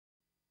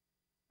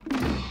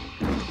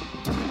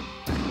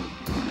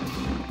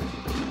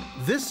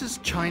This is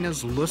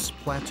China's Loess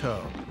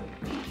Plateau.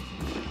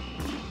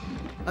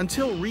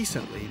 Until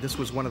recently, this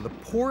was one of the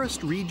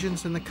poorest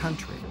regions in the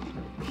country.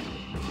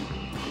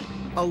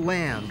 A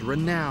land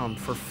renowned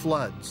for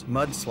floods,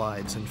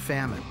 mudslides, and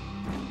famine.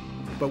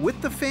 But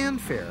with the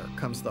fanfare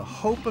comes the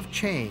hope of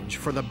change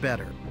for the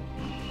better.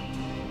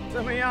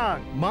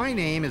 My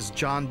name is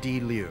John D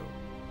Liu.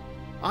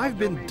 I've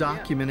been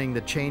documenting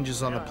the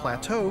changes on the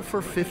plateau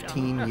for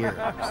 15 years.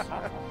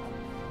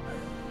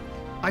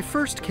 I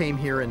first came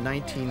here in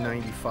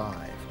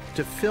 1995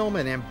 to film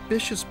an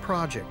ambitious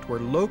project where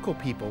local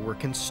people were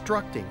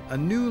constructing a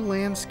new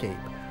landscape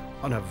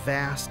on a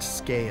vast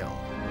scale,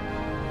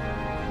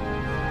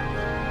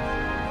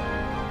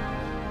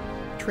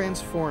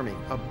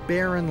 transforming a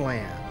barren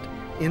land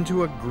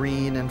into a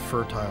green and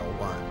fertile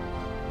one.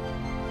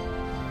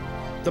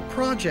 The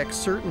project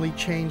certainly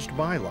changed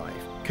my life,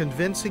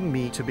 convincing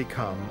me to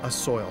become a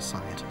soil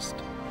scientist.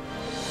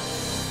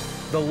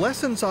 The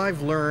lessons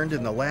I've learned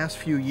in the last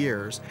few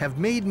years have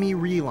made me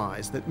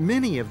realize that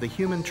many of the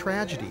human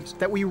tragedies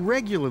that we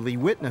regularly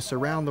witness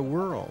around the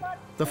world,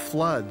 the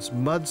floods,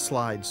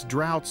 mudslides,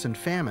 droughts, and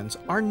famines,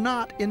 are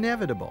not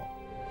inevitable.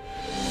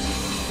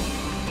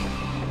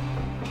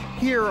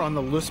 Here on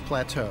the Loess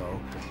Plateau,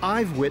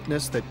 I've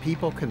witnessed that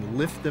people can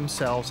lift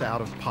themselves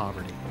out of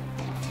poverty.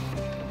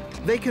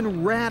 They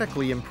can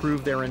radically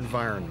improve their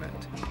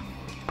environment,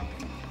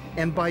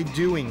 and by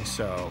doing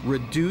so,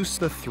 reduce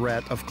the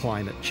threat of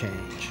climate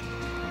change.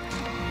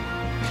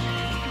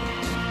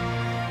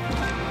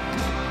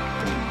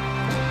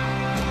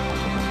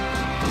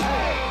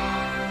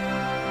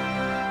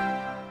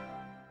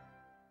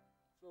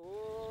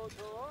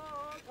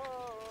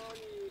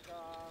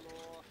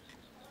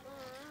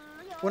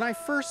 When I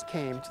first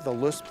came to the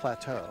Loess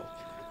Plateau,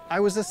 I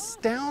was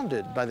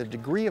astounded by the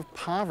degree of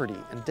poverty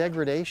and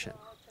degradation.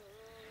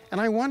 And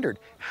I wondered,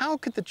 how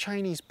could the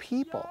Chinese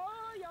people,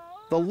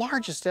 the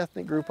largest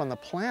ethnic group on the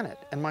planet,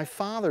 and my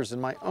fathers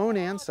and my own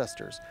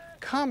ancestors,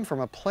 come from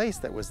a place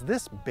that was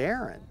this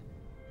barren?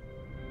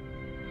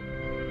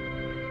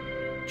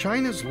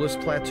 China's Loess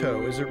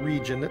Plateau is a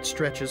region that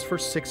stretches for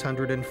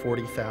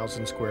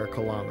 640,000 square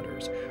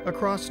kilometers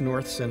across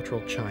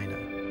north-central China.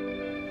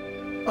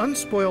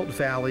 Unspoilt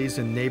valleys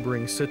in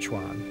neighboring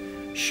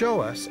Sichuan show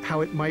us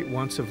how it might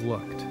once have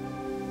looked.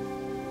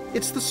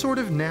 It's the sort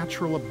of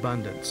natural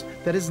abundance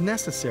that is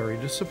necessary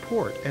to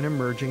support an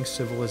emerging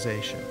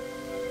civilization.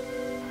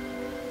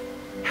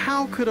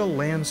 How could a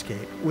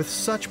landscape with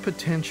such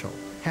potential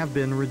have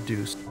been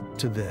reduced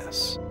to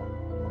this?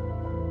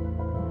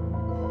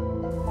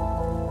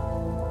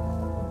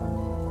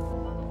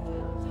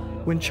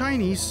 When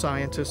Chinese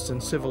scientists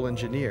and civil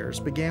engineers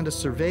began to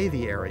survey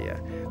the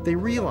area, they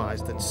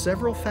realized that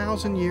several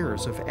thousand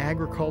years of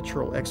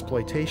agricultural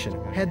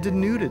exploitation had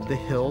denuded the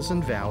hills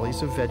and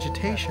valleys of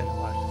vegetation.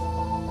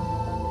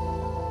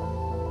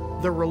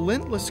 The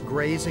relentless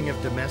grazing of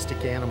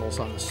domestic animals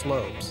on the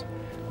slopes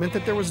meant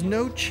that there was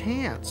no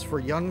chance for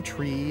young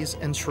trees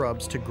and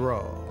shrubs to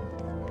grow.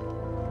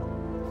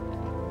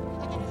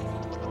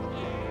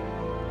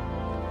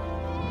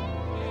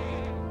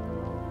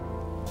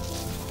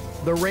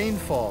 The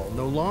rainfall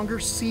no longer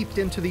seeped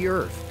into the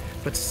earth,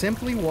 but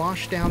simply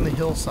washed down the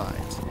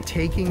hillsides,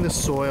 taking the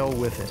soil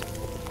with it.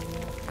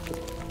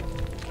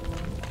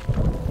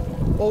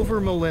 Over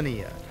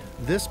millennia,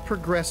 this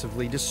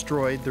progressively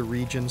destroyed the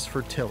region's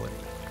fertility.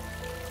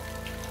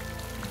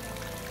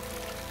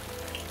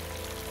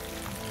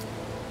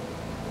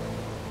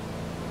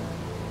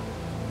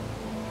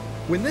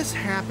 When this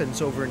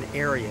happens over an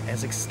area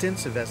as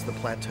extensive as the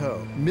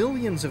plateau,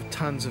 millions of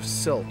tons of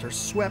silt are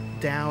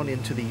swept down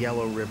into the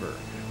Yellow River,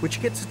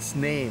 which gets its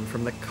name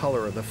from the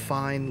color of the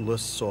fine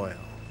loess soil.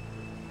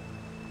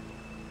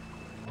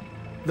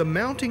 The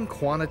mounting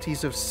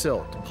quantities of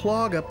silt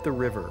clog up the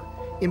river,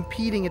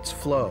 impeding its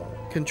flow,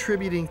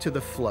 contributing to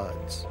the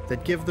floods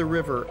that give the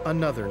river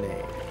another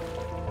name,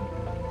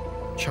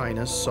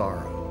 China's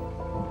sorrow.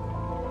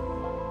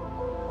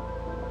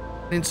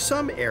 In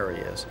some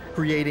areas,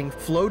 creating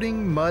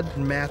floating mud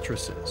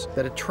mattresses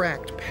that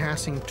attract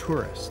passing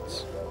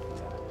tourists.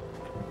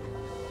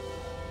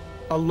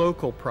 A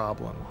local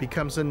problem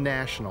becomes a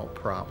national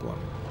problem.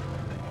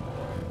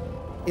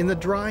 In the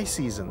dry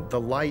season,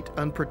 the light,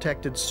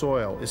 unprotected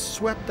soil is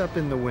swept up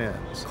in the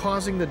winds,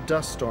 causing the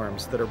dust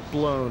storms that are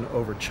blown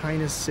over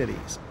China's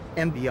cities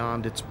and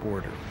beyond its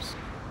borders.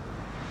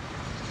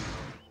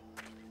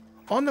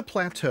 On the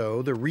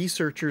plateau, the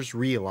researchers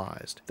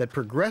realized that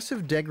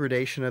progressive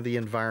degradation of the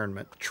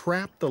environment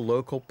trapped the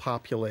local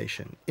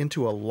population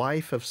into a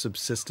life of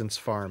subsistence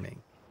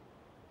farming.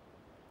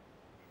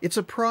 It's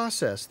a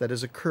process that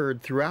has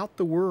occurred throughout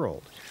the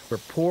world, where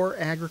poor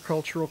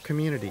agricultural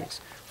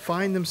communities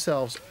find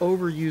themselves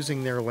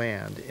overusing their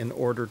land in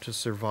order to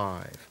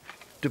survive,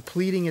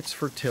 depleting its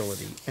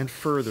fertility and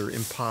further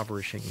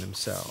impoverishing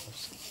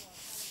themselves.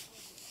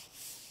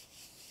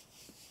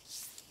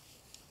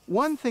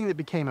 One thing that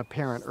became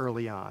apparent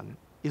early on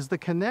is the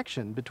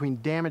connection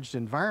between damaged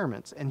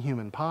environments and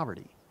human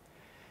poverty.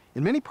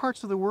 In many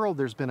parts of the world,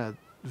 there's been a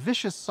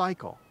vicious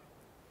cycle.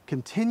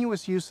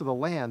 continuous use of the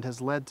land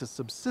has led to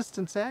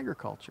subsistence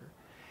agriculture.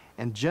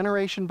 And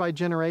generation by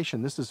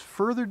generation, this has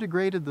further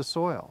degraded the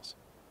soils.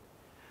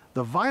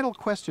 The vital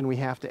question we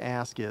have to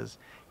ask is,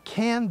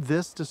 can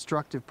this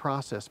destructive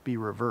process be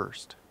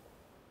reversed?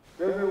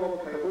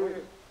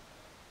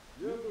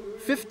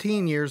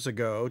 15 years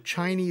ago,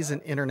 Chinese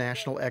and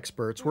international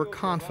experts were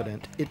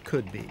confident it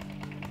could be.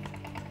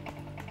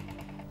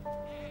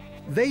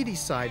 They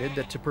decided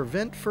that to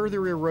prevent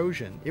further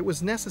erosion, it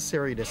was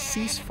necessary to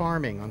cease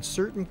farming on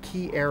certain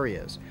key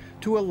areas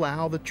to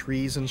allow the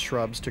trees and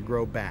shrubs to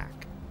grow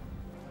back.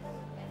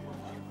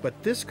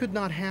 But this could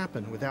not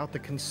happen without the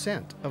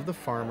consent of the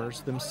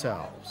farmers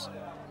themselves.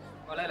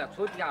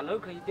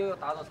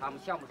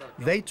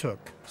 They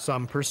took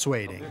some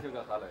persuading.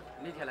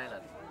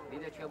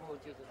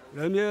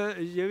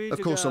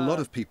 Of course, a lot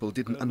of people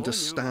didn't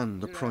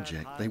understand the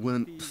project. They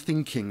weren't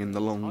thinking in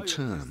the long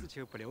term.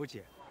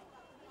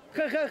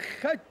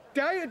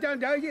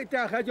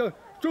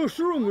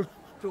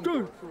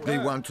 They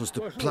want us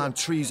to plant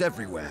trees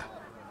everywhere.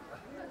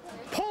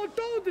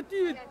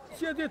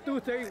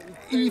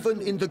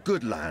 Even in the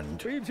good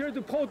land.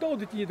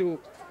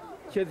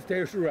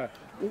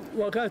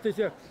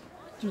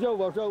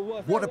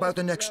 What about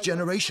the next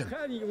generation?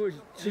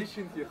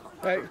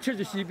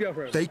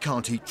 They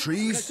can't eat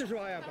trees.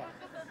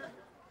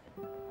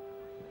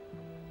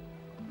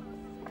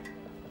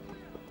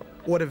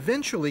 What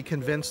eventually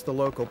convinced the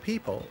local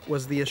people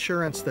was the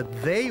assurance that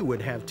they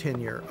would have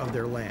tenure of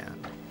their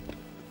land,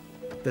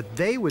 that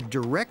they would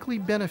directly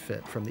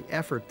benefit from the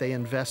effort they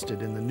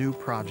invested in the new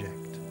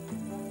project.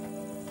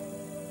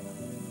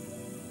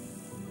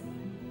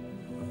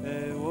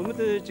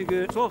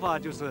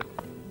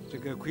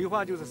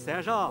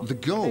 The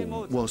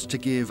goal was to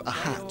give a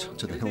hat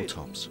to the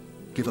hilltops,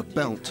 give a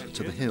belt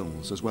to the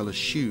hills, as well as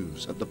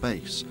shoes at the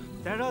base.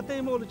 The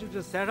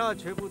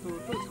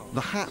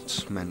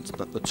hat meant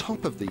that the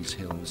top of these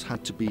hills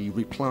had to be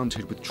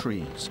replanted with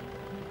trees.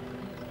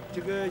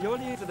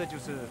 The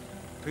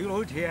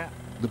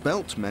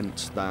belt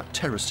meant that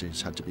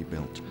terraces had to be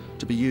built,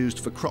 to be used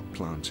for crop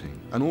planting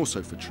and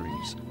also for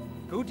trees.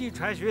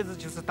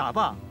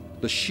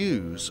 The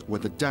shoes were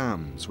the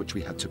dams which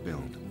we had to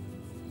build,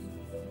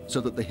 so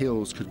that the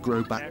hills could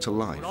grow back to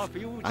life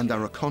and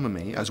our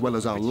economy, as well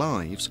as our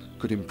lives,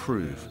 could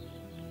improve.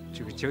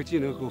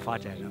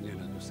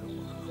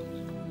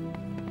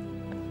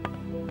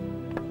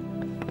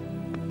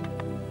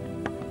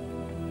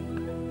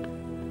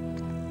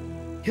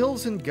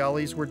 Hills and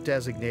gullies were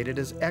designated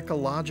as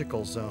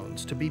ecological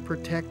zones to be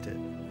protected.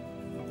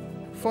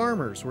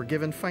 Farmers were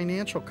given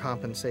financial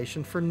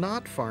compensation for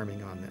not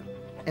farming on them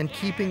and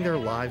keeping their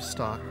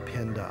livestock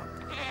penned up.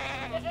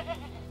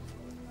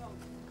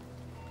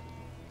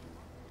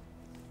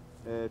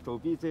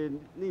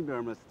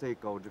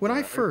 When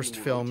I first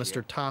filmed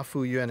Mr. Ta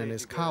Fuyuan and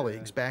his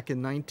colleagues back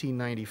in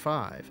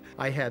 1995,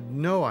 I had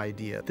no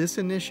idea this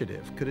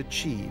initiative could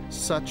achieve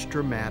such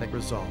dramatic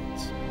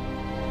results.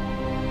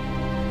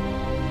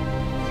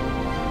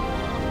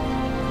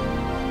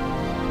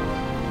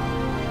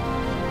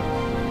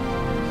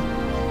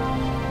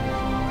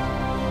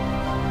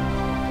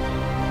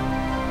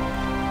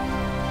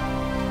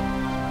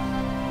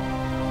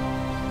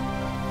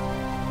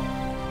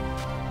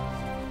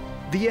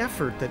 The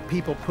effort that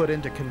people put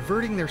into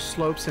converting their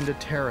slopes into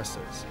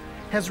terraces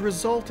has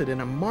resulted in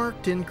a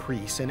marked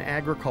increase in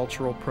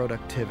agricultural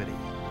productivity.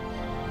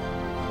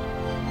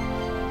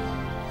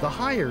 The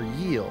higher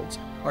yields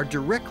are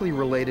directly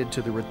related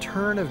to the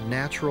return of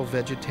natural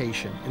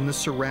vegetation in the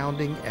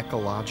surrounding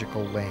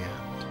ecological land.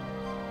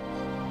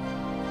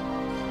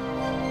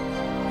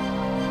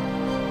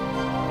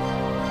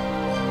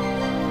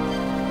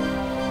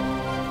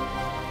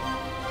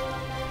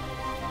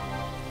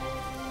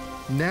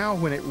 Now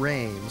when it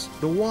rains,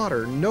 the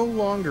water no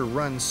longer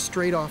runs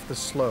straight off the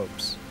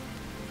slopes.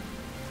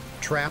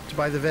 Trapped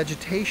by the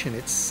vegetation,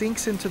 it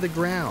sinks into the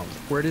ground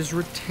where it is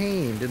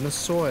retained in the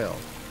soil,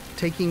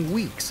 taking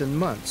weeks and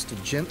months to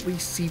gently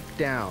seep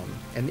down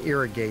and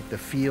irrigate the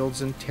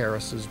fields and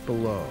terraces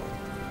below.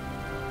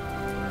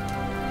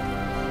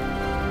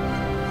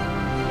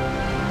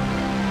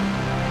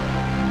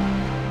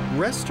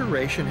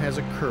 Restoration has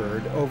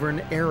occurred over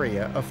an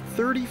area of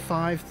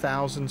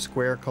 35,000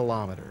 square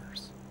kilometers.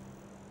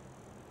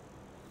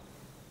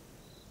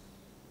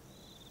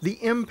 The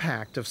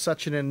impact of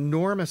such an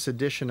enormous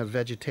addition of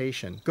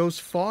vegetation goes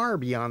far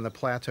beyond the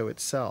plateau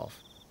itself.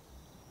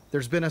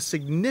 There's been a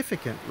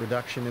significant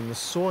reduction in the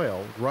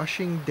soil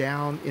rushing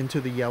down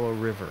into the Yellow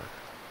River.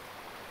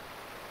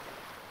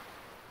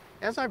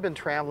 As I've been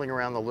traveling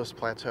around the Loess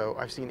Plateau,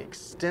 I've seen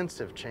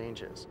extensive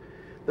changes.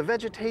 The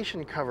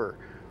vegetation cover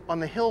on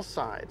the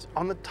hillsides,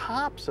 on the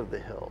tops of the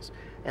hills,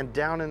 and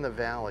down in the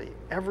valley,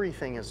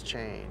 everything has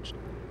changed.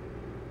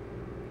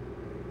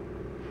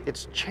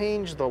 It's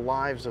changed the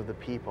lives of the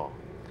people.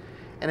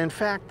 And in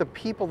fact, the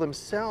people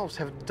themselves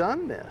have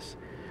done this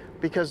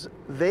because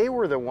they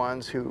were the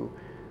ones who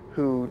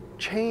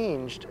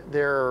changed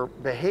their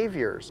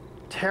behaviors,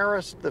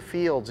 terraced the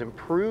fields,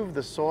 improved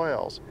the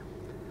soils,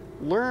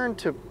 learn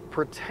to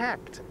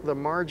protect the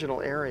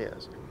marginal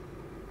areas.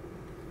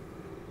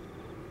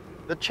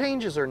 The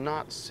changes are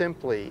not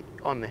simply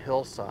on the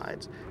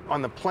hillsides.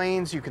 On the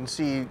plains, you can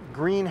see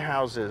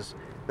greenhouses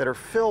that are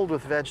filled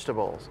with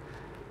vegetables.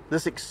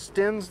 This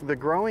extends the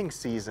growing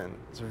season.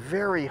 It's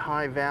very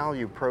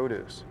high-value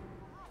produce.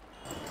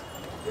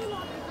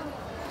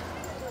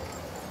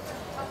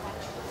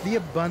 The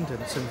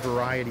abundance and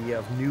variety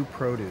of new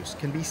produce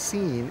can be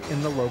seen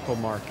in the local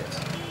markets.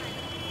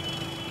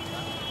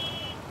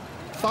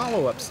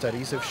 Follow-up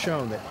studies have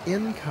shown that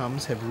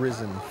incomes have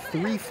risen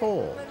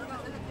threefold.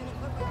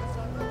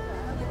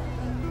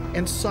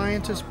 And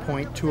scientists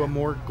point to a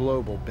more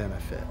global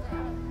benefit.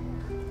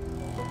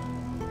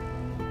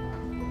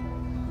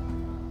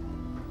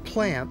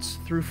 Plants,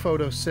 through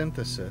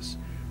photosynthesis,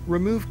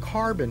 remove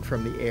carbon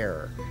from the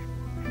air,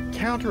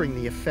 countering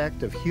the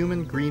effect of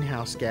human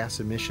greenhouse gas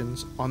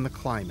emissions on the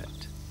climate.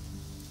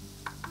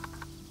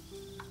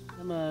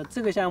 In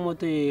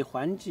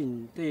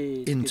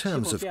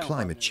terms of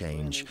climate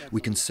change,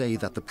 we can say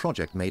that the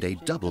project made a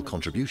double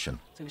contribution.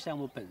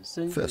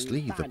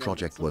 Firstly, the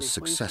project was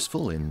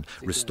successful in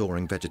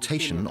restoring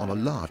vegetation on a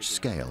large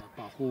scale.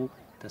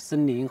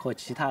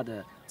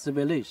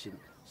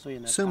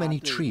 So many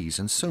trees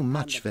and so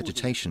much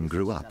vegetation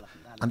grew up,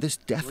 and this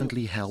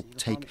definitely helped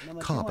take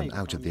carbon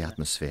out of the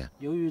atmosphere.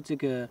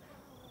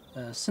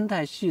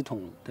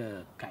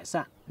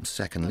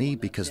 Secondly,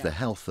 because the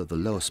health of the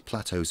Loess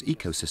Plateau's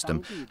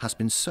ecosystem has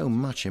been so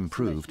much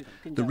improved,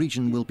 the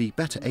region will be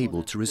better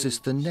able to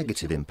resist the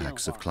negative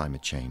impacts of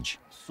climate change.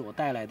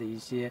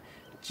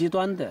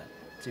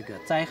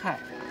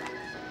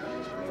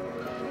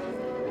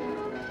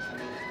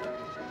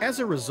 As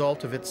a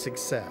result of its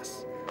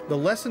success, the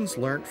lessons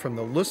learned from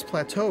the Loess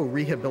Plateau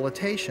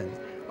rehabilitation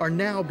are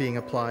now being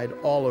applied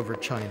all over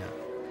China.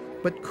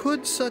 But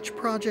could such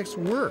projects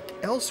work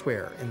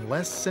elsewhere in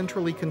less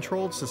centrally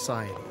controlled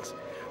societies,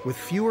 with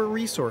fewer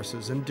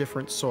resources and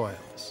different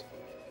soils?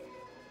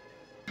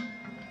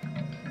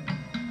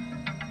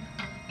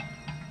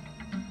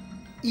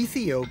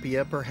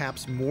 Ethiopia,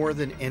 perhaps more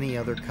than any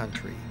other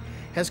country,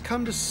 has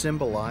come to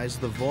symbolize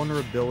the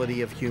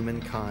vulnerability of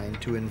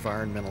humankind to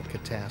environmental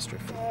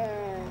catastrophe.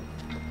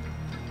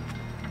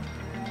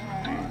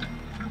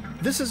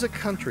 This is a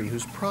country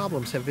whose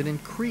problems have been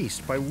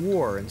increased by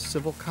war and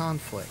civil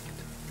conflict.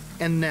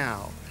 And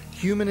now,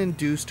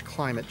 human-induced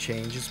climate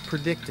change is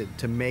predicted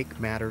to make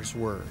matters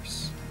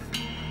worse.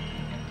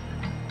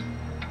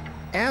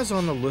 As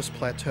on the Loess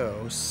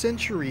Plateau,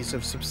 centuries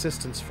of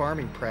subsistence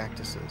farming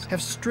practices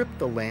have stripped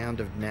the land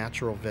of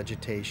natural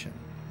vegetation.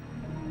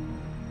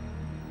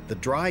 The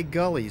dry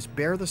gullies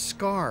bear the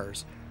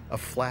scars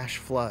of flash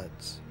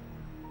floods.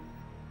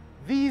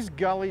 These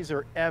gullies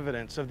are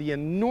evidence of the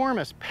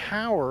enormous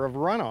power of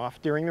runoff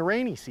during the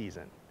rainy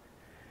season.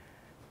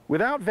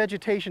 Without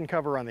vegetation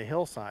cover on the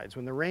hillsides,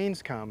 when the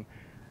rains come,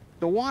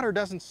 the water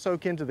doesn't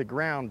soak into the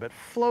ground but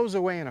flows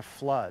away in a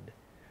flood.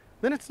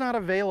 Then it's not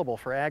available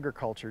for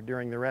agriculture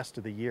during the rest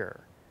of the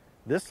year.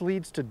 This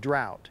leads to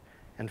drought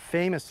and,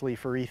 famously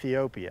for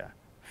Ethiopia,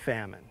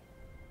 famine.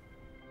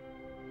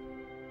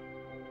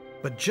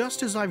 But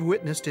just as I've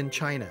witnessed in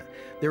China,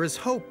 there is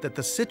hope that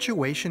the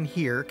situation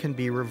here can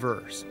be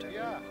reversed.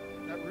 Yeah,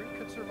 that root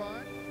could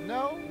survive?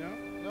 No.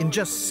 In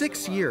just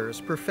 6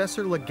 years,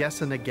 Professor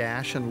Loess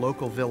Nagash and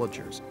local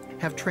villagers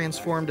have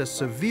transformed a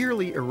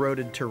severely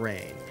eroded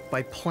terrain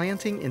by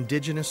planting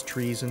indigenous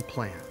trees and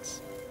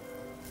plants.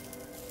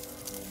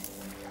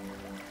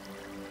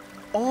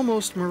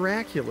 Almost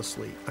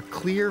miraculously, a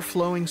clear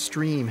flowing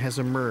stream has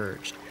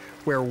emerged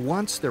where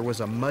once there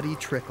was a muddy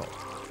trickle.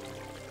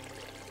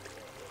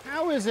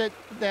 How is it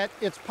that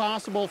it's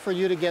possible for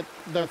you to get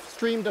the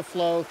stream to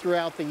flow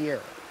throughout the year?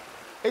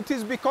 It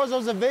is because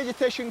of the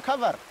vegetation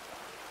cover,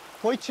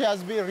 which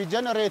has been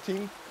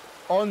regenerating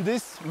on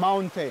this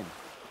mountain.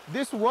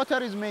 This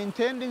water is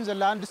maintained in the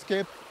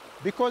landscape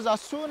because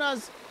as soon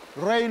as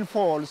rain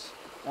falls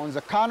on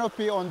the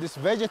canopy on this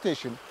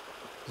vegetation,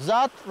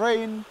 that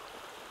rain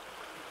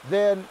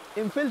then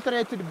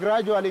infiltrated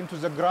gradually into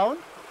the ground,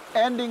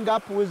 ending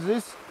up with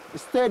this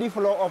steady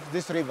flow of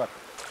this river.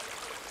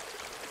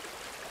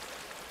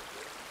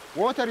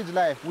 Water is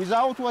life.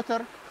 Without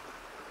water,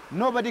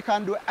 nobody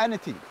can do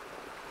anything.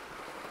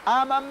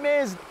 I'm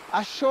amazed,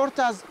 as short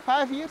as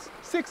 5 years,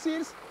 6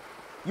 years,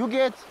 you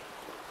get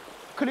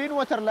clean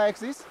water like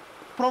this,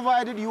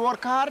 provided you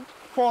work hard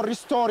for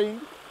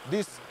restoring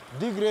this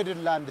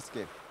degraded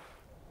landscape.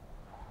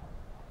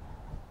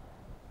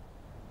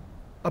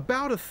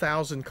 About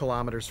 1,000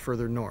 kilometers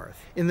further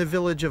north, in the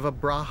village of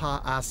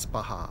Abraha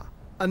Aspaha,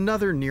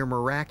 another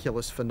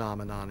near-miraculous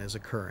phenomenon is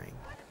occurring.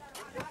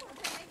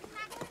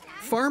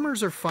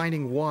 Farmers are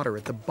finding water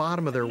at the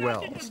bottom of their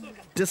wells,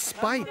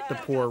 despite the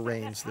poor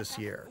rains this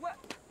year.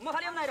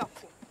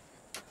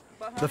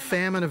 The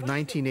famine of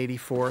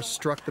 1984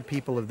 struck the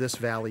people of this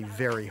valley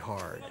very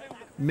hard.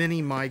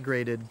 Many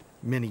migrated,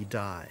 many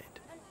died.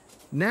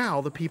 Now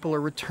the people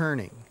are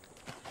returning.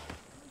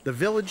 The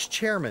village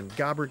chairman,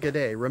 Gabor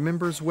Gade,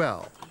 remembers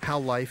well how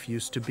life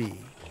used to be.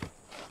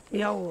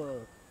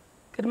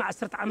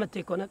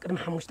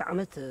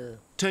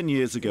 10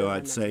 years ago,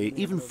 I'd say,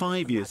 even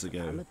 5 years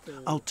ago,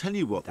 I'll tell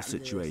you what the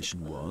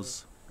situation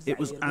was. It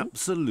was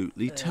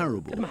absolutely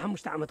terrible.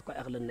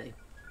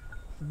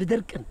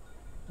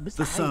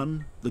 The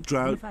sun, the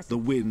drought, the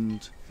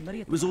wind,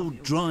 it was all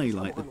dry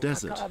like the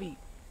desert.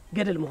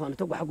 There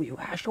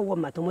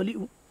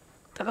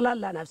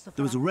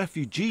was a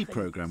refugee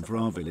program for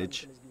our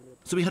village,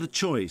 so we had a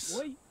choice: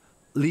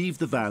 leave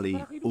the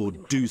valley or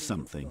do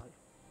something.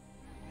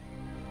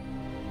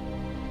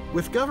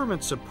 With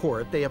government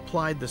support, they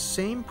applied the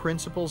same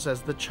principles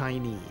as the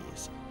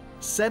Chinese,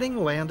 setting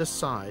land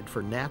aside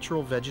for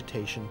natural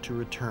vegetation to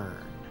return.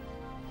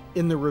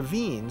 In the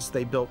ravines,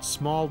 they built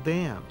small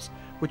dams,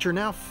 which are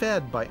now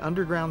fed by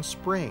underground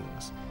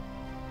springs.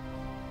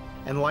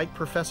 And like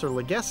Professor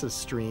Loess's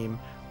stream,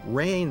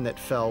 rain that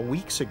fell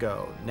weeks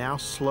ago now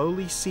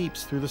slowly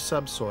seeps through the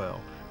subsoil,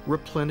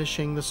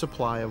 replenishing the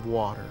supply of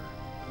water.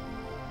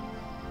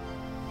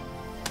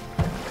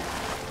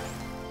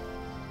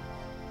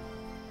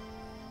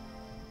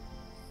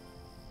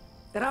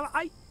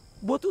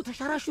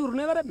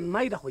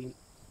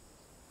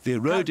 The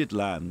eroded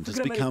land has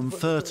become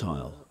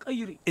fertile.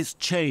 It's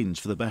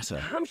changed for the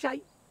better.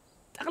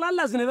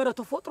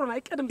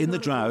 In the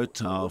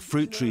drought, our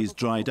fruit trees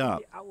dried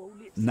up.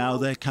 Now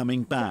they're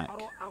coming back,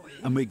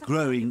 and we're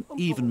growing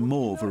even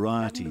more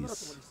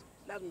varieties.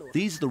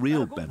 These are the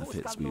real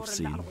benefits we've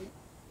seen.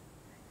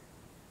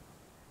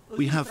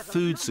 We have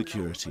food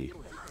security,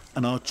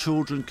 and our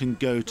children can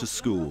go to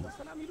school.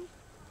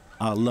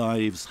 Our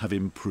lives have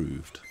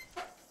improved.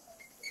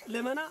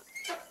 We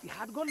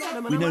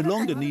no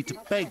longer need to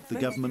beg the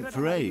government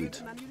for aid,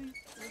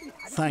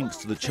 thanks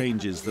to the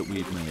changes that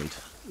we've made.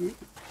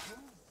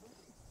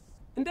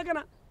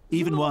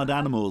 Even wild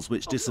animals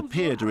which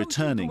disappeared are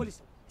returning,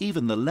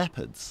 even the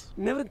leopards.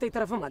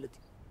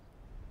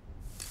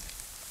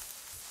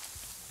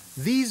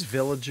 These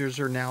villagers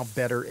are now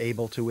better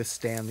able to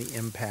withstand the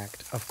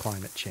impact of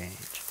climate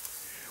change.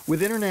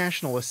 With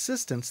international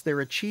assistance,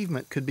 their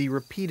achievement could be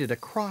repeated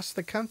across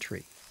the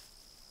country.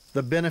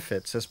 The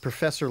benefits, as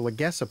Professor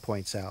Loess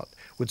points out,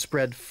 would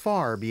spread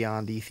far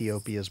beyond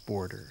Ethiopia's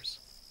borders.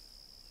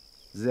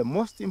 The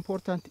most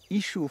important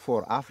issue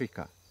for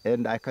Africa,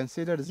 and I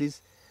consider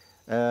this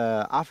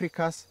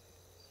Africa's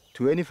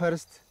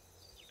 21st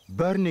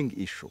burning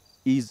issue,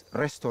 is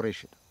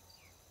restoration.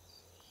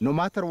 No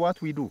matter what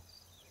we do,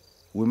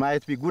 we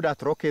might be good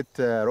at rocket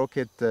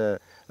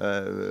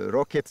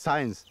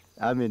science,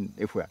 I mean,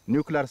 if we are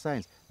nuclear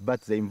science, but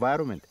the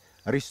environment,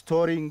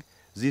 restoring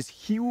this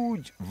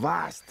huge,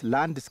 vast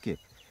landscape,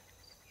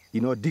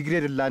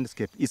 degraded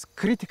landscape, is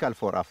critical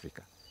for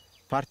Africa,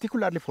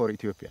 particularly for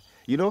Ethiopia.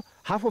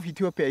 Half of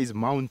Ethiopia is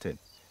mountain,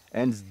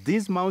 and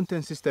this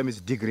mountain system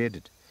is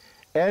degraded.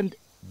 And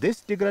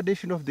this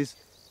degradation of this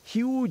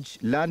huge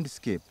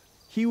landscape,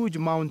 huge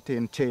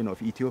mountain chain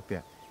of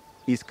Ethiopia,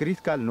 is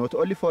critical not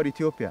only for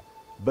Ethiopia,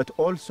 but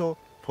also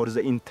for the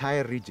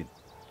entire region.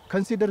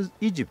 Consider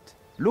Egypt.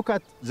 Look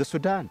at the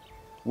Sudan,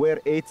 where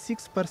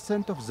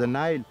 86% of the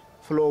Nile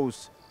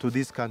flows to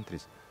these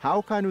countries.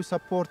 How can we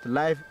support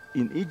life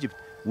in Egypt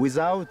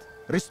without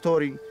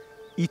restoring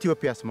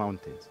Ethiopia's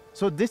mountains?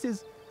 So this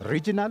is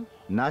regional,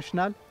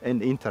 national,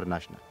 and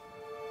international.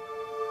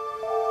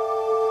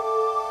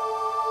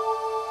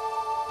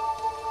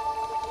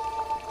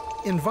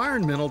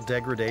 Environmental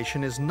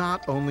degradation is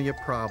not only a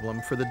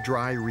problem for the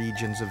dry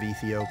regions of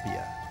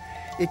Ethiopia.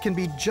 It can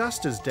be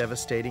just as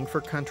devastating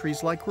for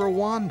countries like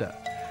Rwanda,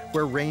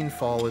 where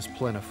rainfall is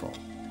plentiful.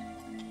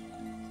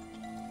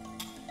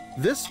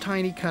 This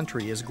tiny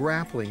country is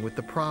grappling with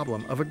the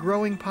problem of a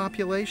growing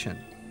population,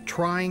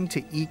 trying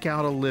to eke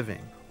out a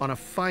living on a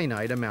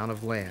finite amount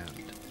of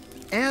land.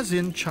 As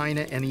in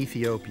China and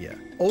Ethiopia,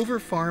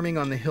 over-farming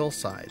on the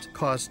hillsides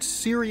caused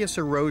serious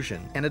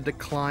erosion and a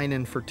decline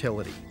in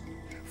fertility,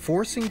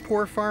 forcing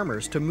poor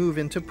farmers to move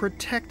into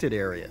protected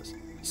areas,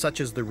 such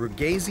as the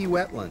Rugazi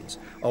wetlands,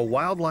 a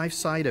wildlife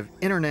site of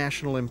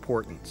international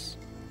importance.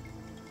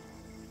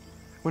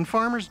 When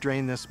farmers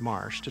drained this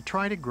marsh to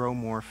try to grow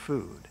more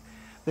food,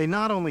 they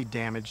not only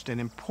damaged an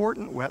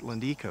important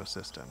wetland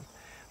ecosystem,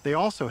 they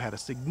also had a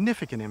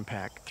significant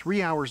impact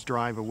 3 hours'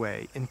 drive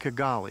away in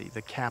Kigali,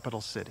 the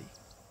capital city.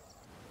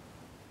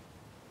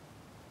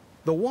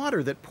 The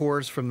water that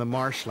pours from the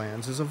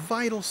marshlands is a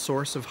vital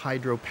source of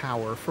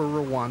hydropower for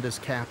Rwanda's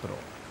capital.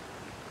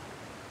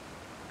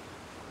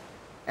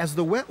 As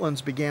the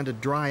wetlands began to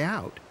dry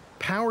out,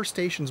 power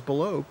stations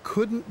below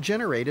couldn't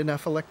generate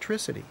enough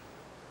electricity.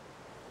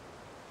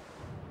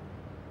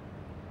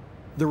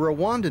 The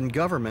Rwandan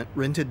government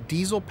rented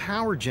diesel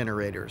power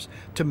generators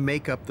to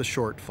make up the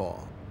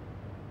shortfall.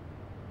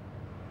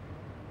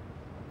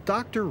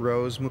 Dr.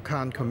 Rose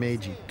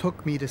Mukankomeji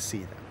took me to see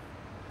them.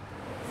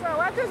 So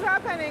what is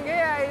happening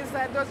here is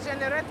that those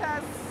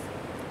generators,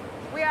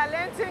 we are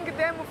renting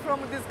them from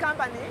this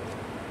company,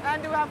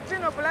 and we have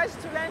been obliged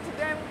to rent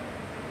them,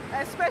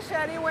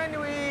 especially when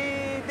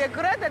we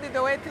degraded the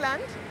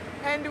wetland,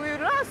 and we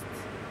lost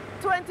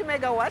 20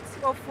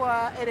 megawatts of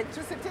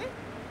electricity.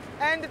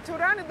 And to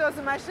run those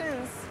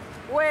machines,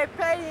 we're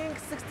paying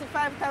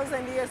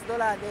 $65,000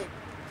 a day.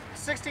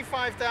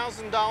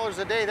 $65,000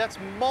 a day, that's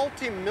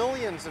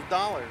multi-millions of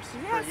dollars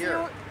per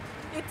year.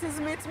 It is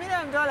 $1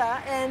 million,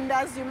 and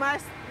as you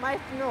might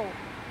know,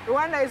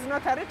 Rwanda is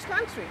not a rich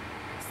country.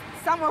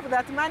 Some of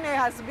that money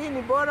has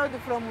been borrowed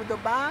from the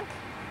bank,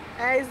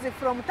 is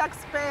from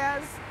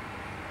taxpayers.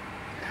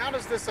 How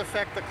does this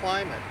affect the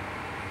climate?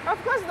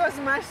 Of course, those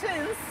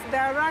machines, they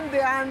run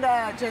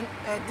under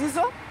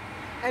diesel,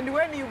 and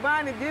when you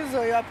burn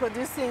diesel, you are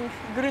producing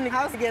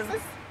greenhouse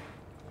gases.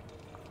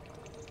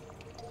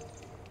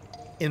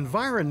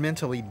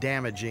 Environmentally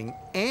damaging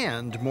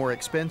and more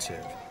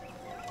expensive.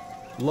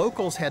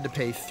 Locals had to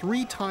pay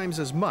 3 times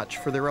as much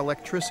for their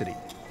electricity.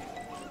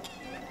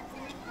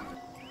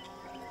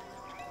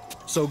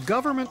 So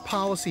government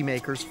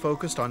policymakers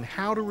focused on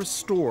how to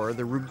restore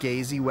the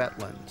Rugazi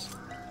wetlands.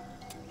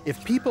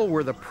 If people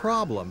were the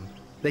problem,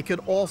 they could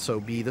also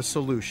be the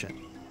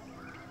solution.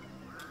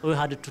 We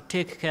had to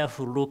take a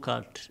careful look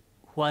at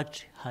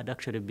what had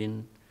actually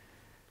been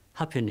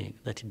happening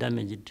that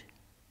damaged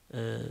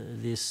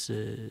this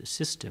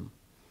system,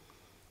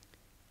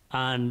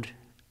 and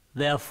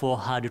therefore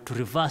had to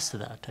reverse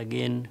that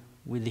again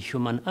with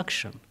human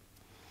action.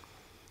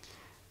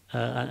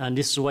 And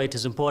this is why it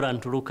is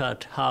important to look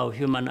at how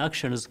human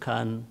actions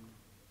can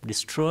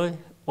destroy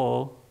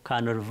or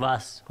can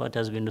reverse what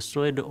has been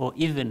destroyed or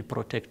even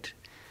protect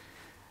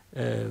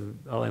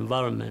our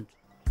environment.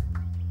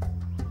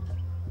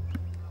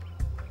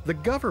 The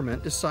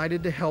government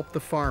decided to help the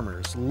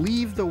farmers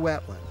leave the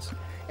wetlands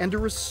and to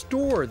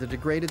restore the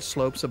degraded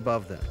slopes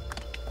above them,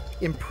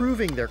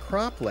 improving their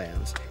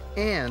croplands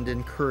and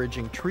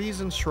encouraging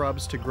trees and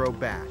shrubs to grow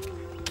back,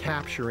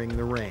 capturing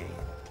the rain.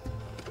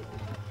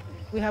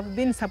 We have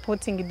been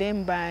supporting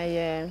them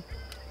by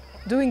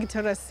doing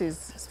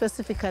terraces,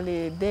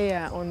 specifically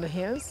there on the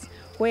hills,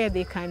 where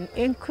they can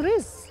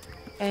increase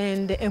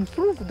and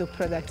improve the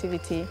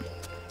productivity.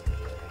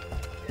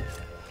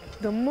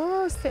 The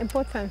most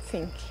important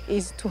thing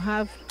is to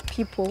have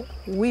people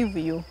with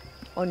you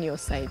on your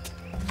side.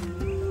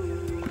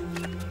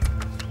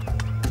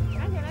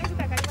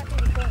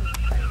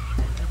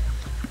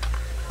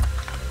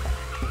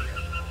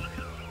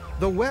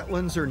 The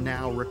wetlands are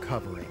now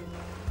recovering.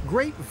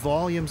 Great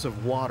volumes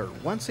of water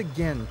once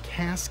again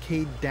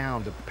cascade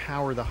down to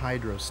power the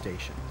hydro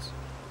stations.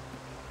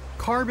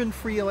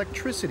 Carbon-free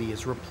electricity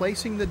is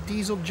replacing the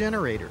diesel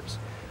generators.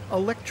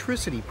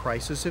 Electricity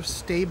prices have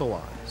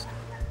stabilized.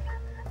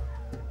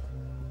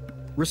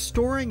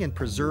 Restoring and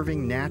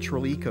preserving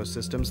natural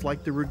ecosystems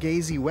like the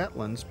Rugazi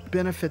wetlands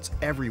benefits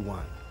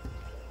everyone,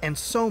 and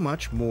so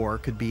much more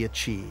could be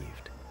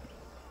achieved.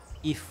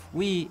 If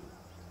we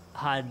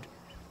had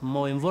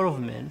more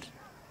involvement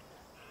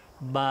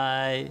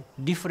by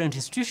different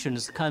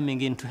institutions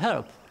coming in to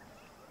help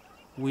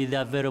with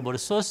the available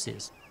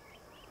resources,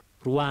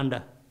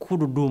 Rwanda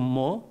could do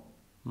more,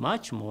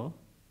 much more,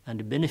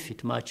 and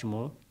benefit much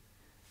more,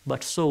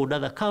 but so would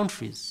other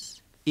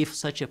countries if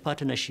such a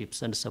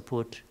partnerships and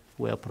support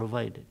were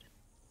provided.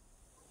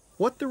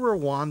 What the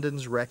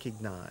Rwandans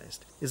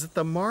recognized is that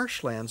the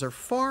marshlands are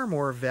far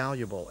more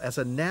valuable as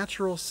a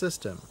natural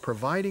system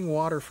providing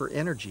water for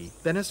energy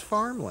than as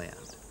farmland.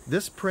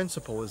 This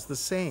principle is the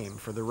same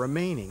for the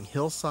remaining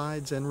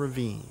hillsides and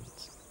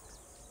ravines.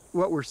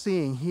 What we're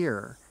seeing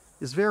here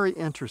is very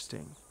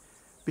interesting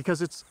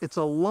because it's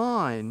a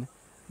line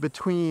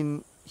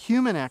between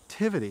human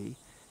activity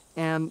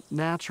and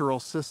natural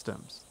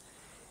systems.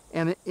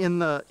 And in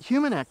the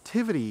human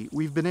activity,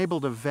 we've been able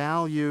to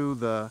value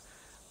the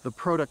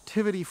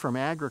productivity from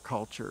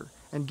agriculture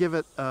and give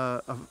it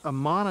a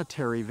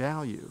monetary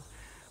value.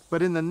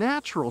 But in the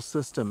natural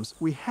systems,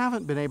 we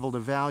haven't been able to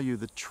value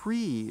the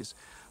trees,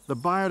 the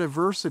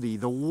biodiversity,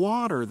 the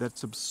water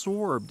that's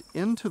absorbed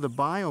into the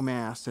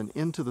biomass and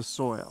into the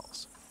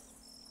soils.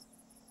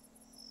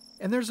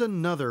 And there's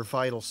another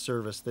vital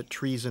service that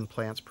trees and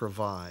plants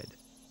provide: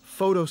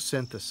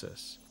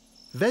 photosynthesis.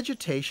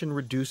 Vegetation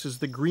reduces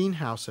the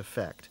greenhouse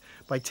effect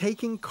by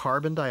taking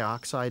carbon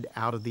dioxide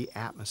out of the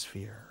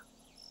atmosphere.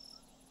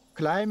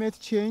 Climate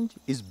change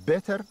is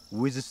better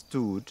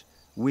withstood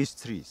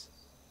with trees.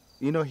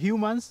 You know,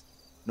 humans,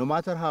 no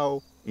matter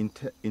how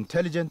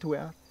intelligent we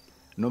are,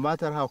 no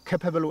matter how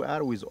capable we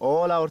are with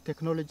all our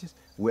technologies,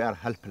 we are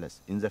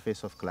helpless in the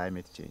face of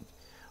climate change.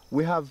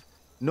 We have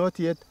not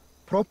yet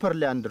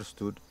properly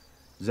understood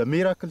the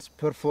miracles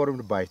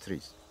performed by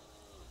trees.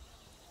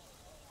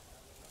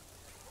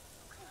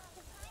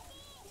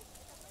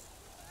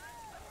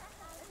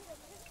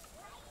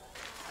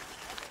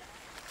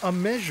 A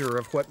measure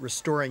of what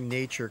restoring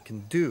nature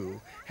can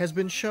do has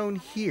been shown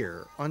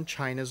here on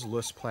China's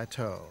Loess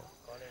Plateau,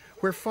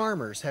 where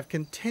farmers have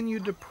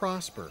continued to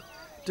prosper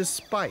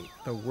despite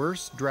the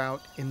worst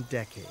drought in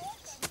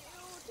decades.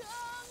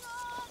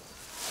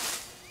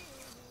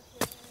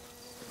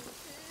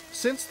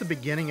 Since the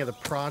beginning of the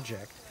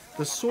project,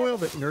 the soil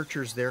that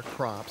nurtures their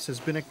crops has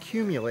been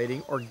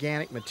accumulating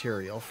organic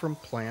material from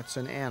plants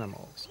and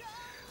animals.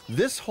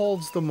 This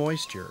holds the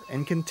moisture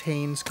and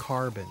contains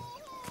carbon.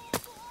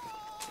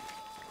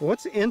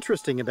 What's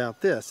interesting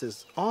about this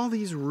is all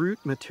these root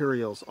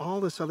materials, all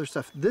this other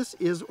stuff, this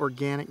is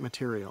organic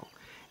material.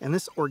 And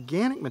this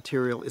organic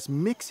material is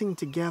mixing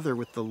together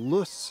with the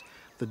loess,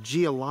 the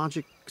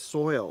geologic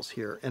soils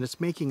here, and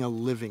it's making a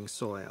living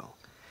soil.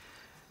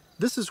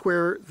 This is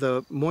where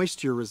the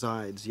moisture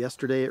resides.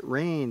 Yesterday it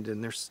rained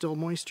and there's still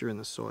moisture in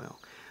the soil.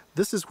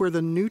 This is where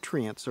the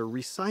nutrients are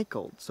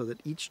recycled so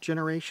that each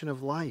generation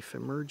of life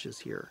emerges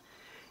here.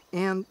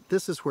 And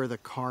this is where the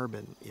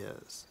carbon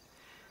is.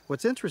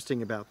 What's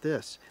interesting about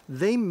this,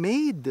 they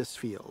made this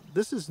field.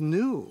 This is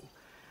new.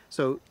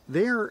 So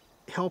they're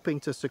helping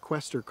to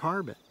sequester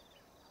carbon.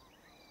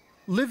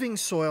 Living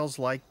soils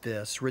like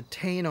this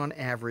retain on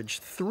average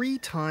 3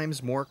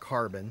 times more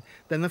carbon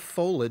than the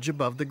foliage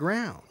above the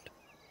ground.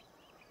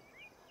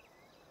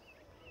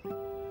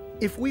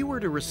 If we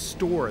were to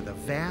restore the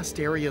vast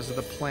areas of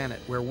the planet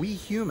where we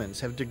humans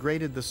have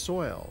degraded the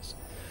soils,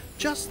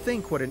 just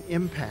think what an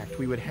impact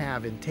we would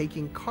have in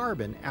taking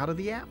carbon out of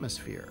the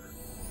atmosphere.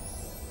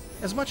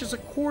 As much as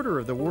 1/4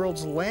 of the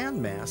world's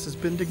landmass has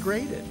been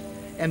degraded,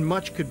 and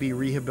much could be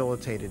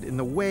rehabilitated in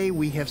the way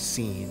we have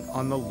seen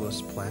on the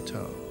Loess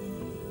Plateau.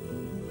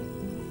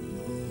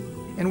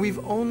 And we've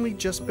only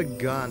just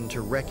begun to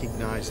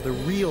recognize the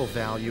real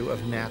value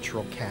of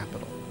natural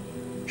capital.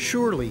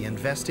 Surely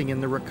investing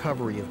in the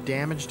recovery of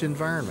damaged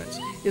environments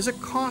is a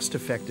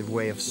cost-effective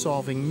way of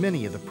solving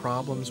many of the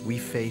problems we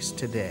face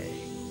today.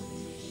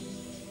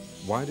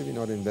 Why do we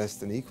not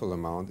invest an equal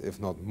amount,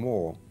 if not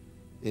more,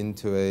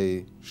 into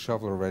a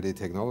shovel-ready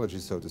technology,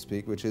 so to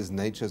speak, which is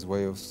nature's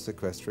way of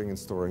sequestering and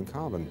storing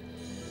carbon?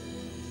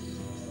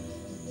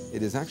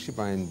 It is actually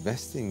by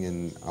investing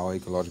in our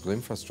ecological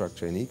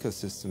infrastructure, in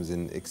ecosystems,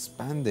 in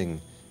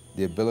expanding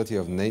the ability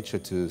of nature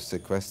to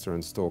sequester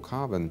and store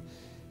carbon,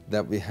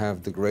 that we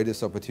have the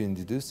greatest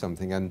opportunity to do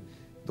something. And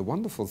the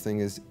wonderful thing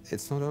is,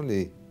 it's not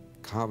only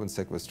carbon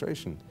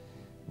sequestration.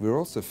 We're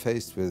also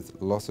faced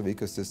with loss of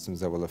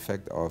ecosystems that will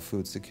affect our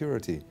food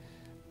security,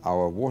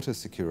 our water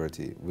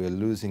security. We're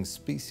losing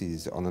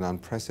species on an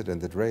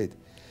unprecedented rate.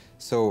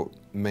 So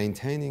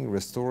maintaining,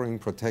 restoring,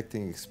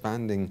 protecting,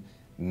 expanding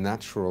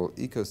natural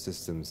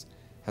ecosystems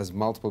has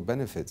multiple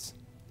benefits,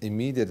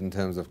 immediate in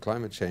terms of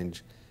climate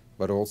change,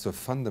 but also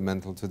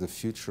fundamental to the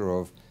future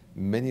of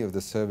many of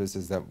the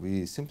services that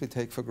we simply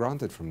take for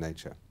granted from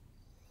nature.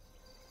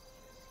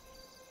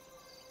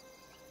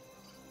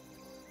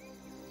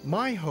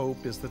 My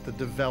hope is that the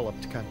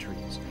developed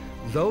countries,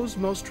 those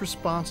most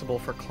responsible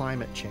for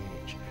climate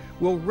change,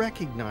 will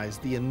recognize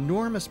the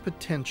enormous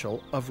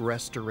potential of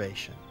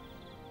restoration.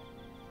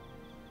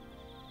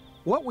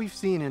 What we've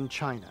seen in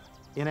China,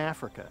 in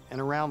Africa, and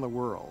around the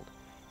world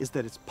is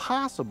that it's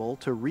possible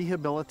to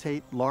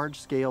rehabilitate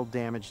large-scale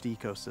damaged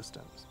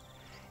ecosystems.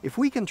 If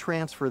we can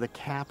transfer the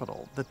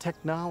capital, the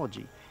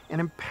technology,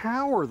 and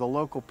empower the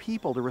local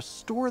people to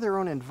restore their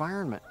own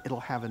environment,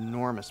 it'll have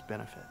enormous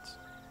benefits.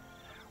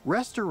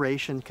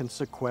 Restoration can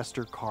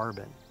sequester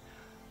carbon,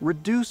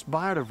 reduce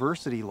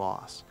biodiversity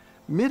loss,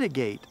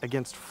 mitigate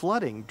against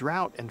flooding,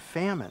 drought, and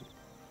famine.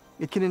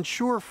 It can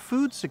ensure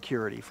food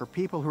security for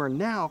people who are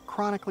now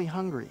chronically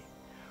hungry.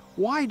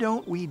 Why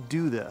don't we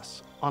do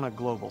this on a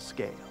global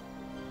scale?